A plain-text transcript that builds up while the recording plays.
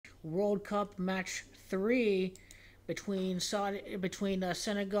World Cup match 3 between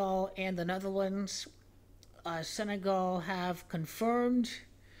Senegal and the Netherlands. Senegal have confirmed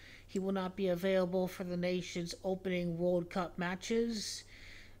he will not be available for the nation's opening World Cup matches.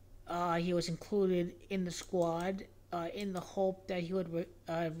 He was included in the squad in the hope that he would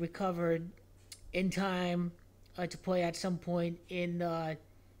recover in time to play at some point in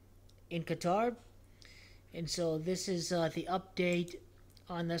Qatar. And so this is the update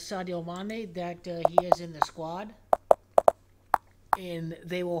on the Sadio Mane that he is in the squad, and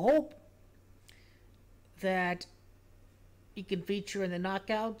they will hope that he can feature in the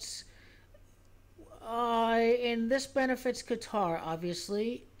knockouts. And this benefits Qatar,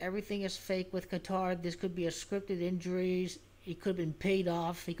 obviously. Everything is fake with Qatar. This could be a scripted injuries. He could have been paid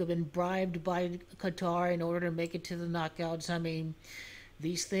off. He could have been bribed by Qatar in order to make it to the knockouts. I mean,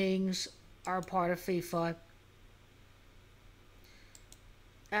 these things are part of FIFA.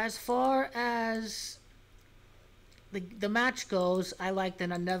 As far as the match goes, I like the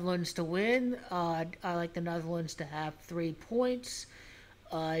Netherlands to win. I like the Netherlands to have 3 points.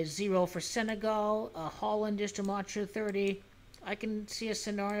 0 for Senegal. Holland is Gematria 30. I can see a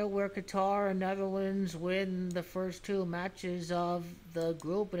scenario where Qatar and Netherlands win the first 2 matches of the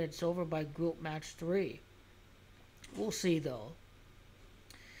group, and it's over by group match 3. We'll see, though.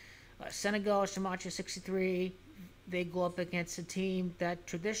 Senegal is Gematria 63. They go up against a team that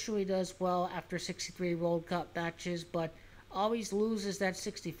traditionally does well after 63 World Cup matches, but always loses that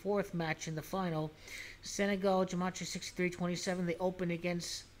 64th match in the final. Senegal, Gematria 63-27. They open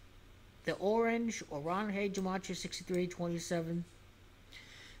against the Orange. Orange, Gematria 63-27.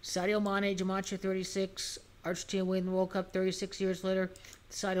 Sadio Mane, Gematria 36. Argentina win the World Cup 36 years later.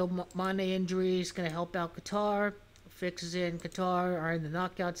 Sadio Mane injury is going to help out Qatar. Fixes in Qatar are in the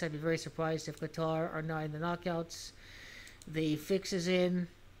knockouts. I'd be very surprised if Qatar are not in the knockouts. The fixes in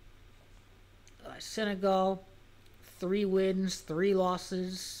Senegal. 3 wins, 3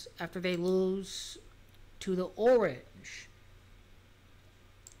 losses after they lose to the Orange.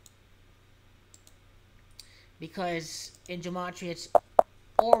 Because in Gematria it's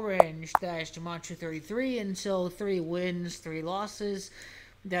Orange that is Gematria 33, and so 3 wins, 3 losses.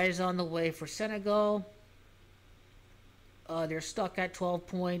 That is on the way for Senegal. They're stuck at 12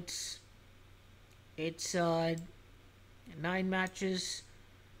 points. It's 9 matches,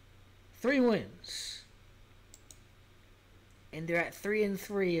 3 wins. And they're at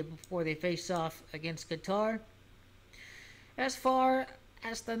 3-3 before they face off against Qatar. As far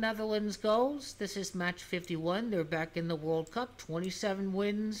as the Netherlands goes, this is match 51. They're back in the World Cup. 27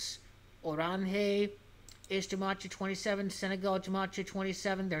 wins. Orange is Gematria 27. Senegal Gematria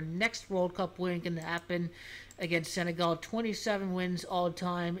 27. Their next World Cup win can happen against Senegal. 27 wins all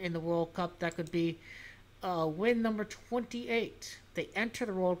time in the World Cup. That could be win number 28. They enter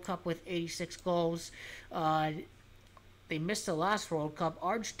the World Cup with 86 goals. They missed the last World Cup.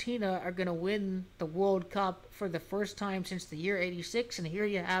 Argentina are going to win the World Cup for the first time since the year 86. And here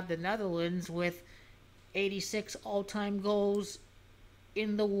you have the Netherlands with 86 all-time goals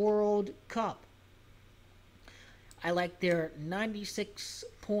in the World Cup. I like their 96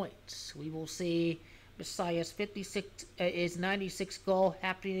 points. We will see Messiah's 96 goal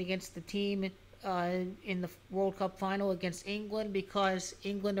happening against the team in the World Cup final against England, because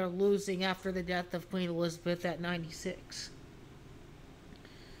England are losing after the death of Queen Elizabeth at 96.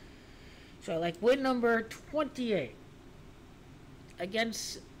 So I like win number 28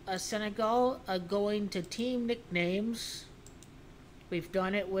 against Senegal, going to team nicknames. We've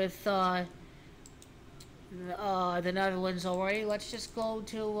done it with the Netherlands already. Let's just go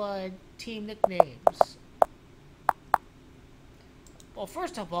to team nicknames. Well,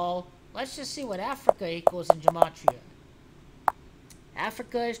 first of all, let's just see what Africa equals in Gematria.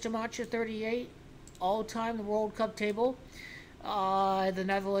 Africa is Gematria 38, all-time the World Cup table. The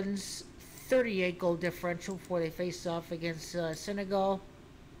Netherlands, 38 goal differential before they face off against Senegal.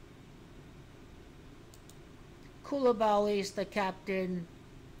 Koulibaly is the captain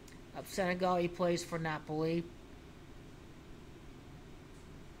of Senegal. He plays for Napoli.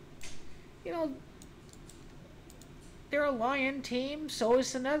 You know, they're a lion team, so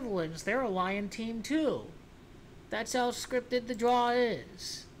is the Netherlands. They're a lion team too. That's how scripted the draw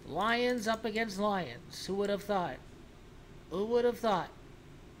is. Lions up against lions. Who would have thought? Who would have thought?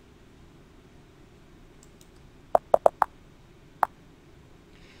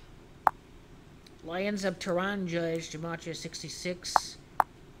 Lions of Taranja is Gematria 66.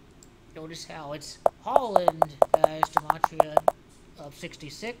 Notice how it's Holland as Gematria of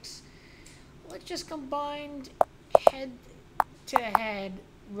 66. Let's just combine head-to-head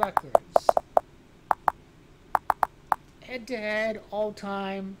records. Head-to-head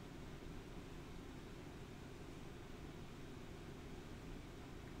all-time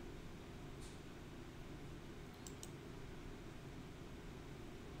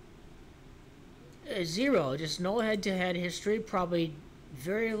Zero. Just no head-to-head history. Probably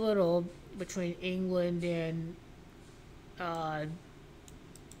very little between England and uh,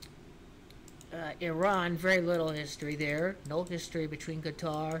 Iran. Very little history there. No history between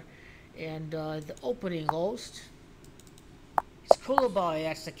Qatar and the opening host. It's Koulibaly.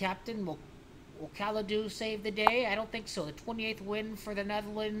 That's the captain. Will Kalidou save the day? I don't think so. The 28th win for the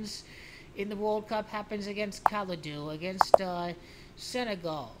Netherlands in the World Cup happens against Kalidou, against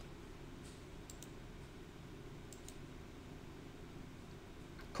Senegal.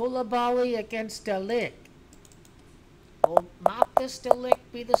 Koulibaly against Ligt. Will Moptis de Ligt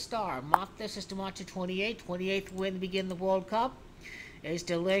be the star? Moptis is Dimacha 28th win to begin the World Cup. Is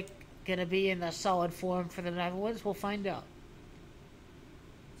de Ligt going to be in a solid form for the Netherlands? We'll find out.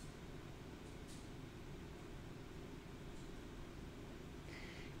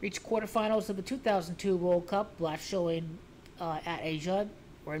 Reached quarterfinals of the 2002 World Cup, last showing at Asia.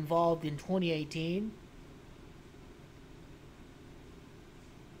 Were involved in 2018.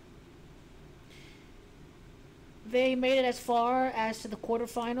 They made it as far as to the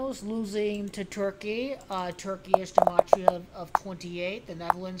quarterfinals, losing to Turkey. Turkey is Dimacha of 28. The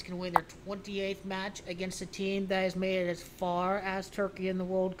Netherlands can win their 28th match against a team that has made it as far as Turkey in the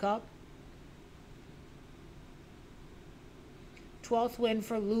World Cup. 12th win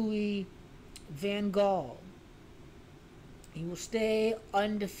for Louis van Gaal. He will stay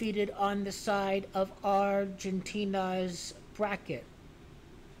undefeated on the side of Argentina's bracket.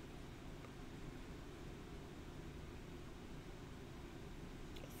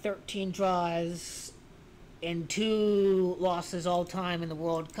 "13 draws and 2 losses all time in the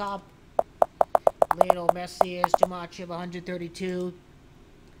World Cup." Lionel Messi is Dimacha of 132.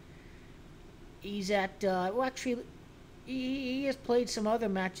 He's at, well, actually, he has played some other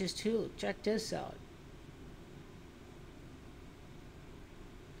matches too. Check this out.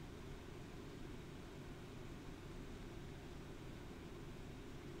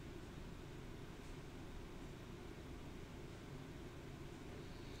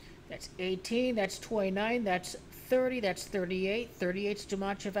 That's 18, that's 29, that's 30, that's 38. 38's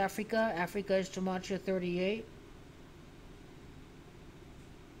Dimacha of Africa. Africa is Dimacha 38.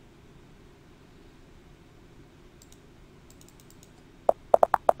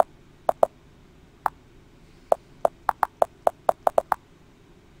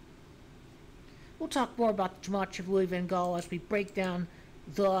 We'll talk more about the Dimacha of Louis van Gaal as we break down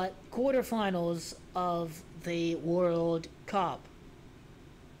the quarterfinals of the World Cup.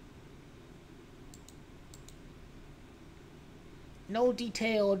 No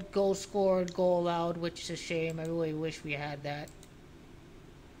detailed goal scored, goal allowed, which is a shame. I really wish we had that.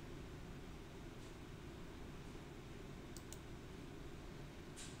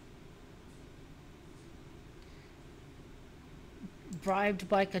 Bribed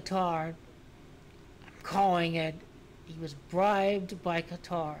by Qatar. I'm calling it. He was bribed by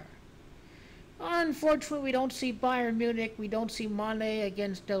Qatar. Unfortunately, we don't see Bayern Munich. We don't see Mane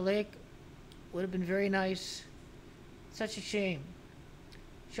against De Ligt. Would have been very nice. Such a shame.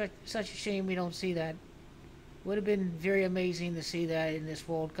 Such a shame we don't see that. Would have been very amazing to see that in this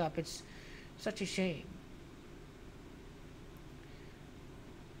World Cup. It's such a shame.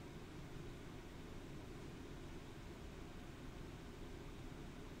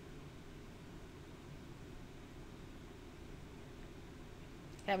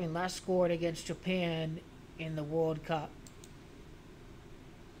 Having last scored against Japan in the World Cup.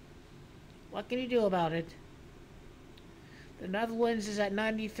 What can you do about it? The Netherlands is at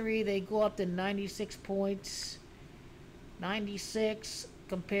 93. They go up to 96 points. 96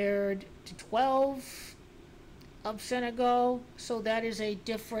 compared to 12 of Senegal. So that is a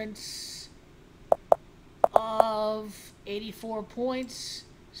difference of 84 points.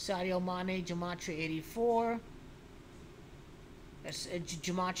 Sadio Mane, Dimacha 84. That's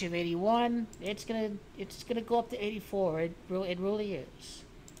Dimacha of 81. It's gonna go up to 84. It really is.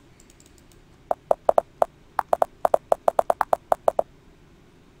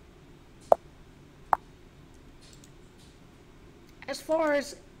 As far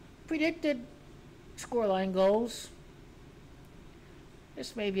as predicted scoreline goes,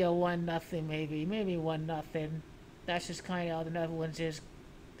 this may be a 1-0, maybe 1-0. That's just kind of how the Netherlands is.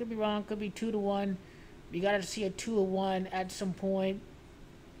 Could be wrong, could be 2-1. You got to see a 2-1 at some point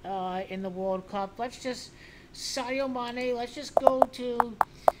in the World Cup. Let's just Sadio Mane. Let's just go to.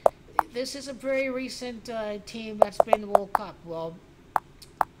 This is a very recent team that's been in the World Cup. Well,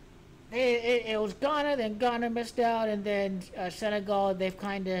 it was Ghana, then Ghana missed out, and then Senegal. They've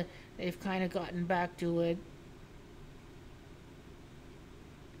kind of gotten back to it.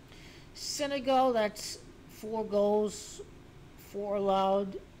 Senegal, that's 4 goals, 4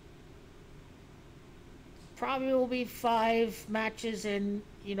 allowed. probably will be 5 matches and,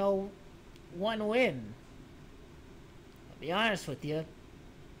 1 win. I'll be honest with you.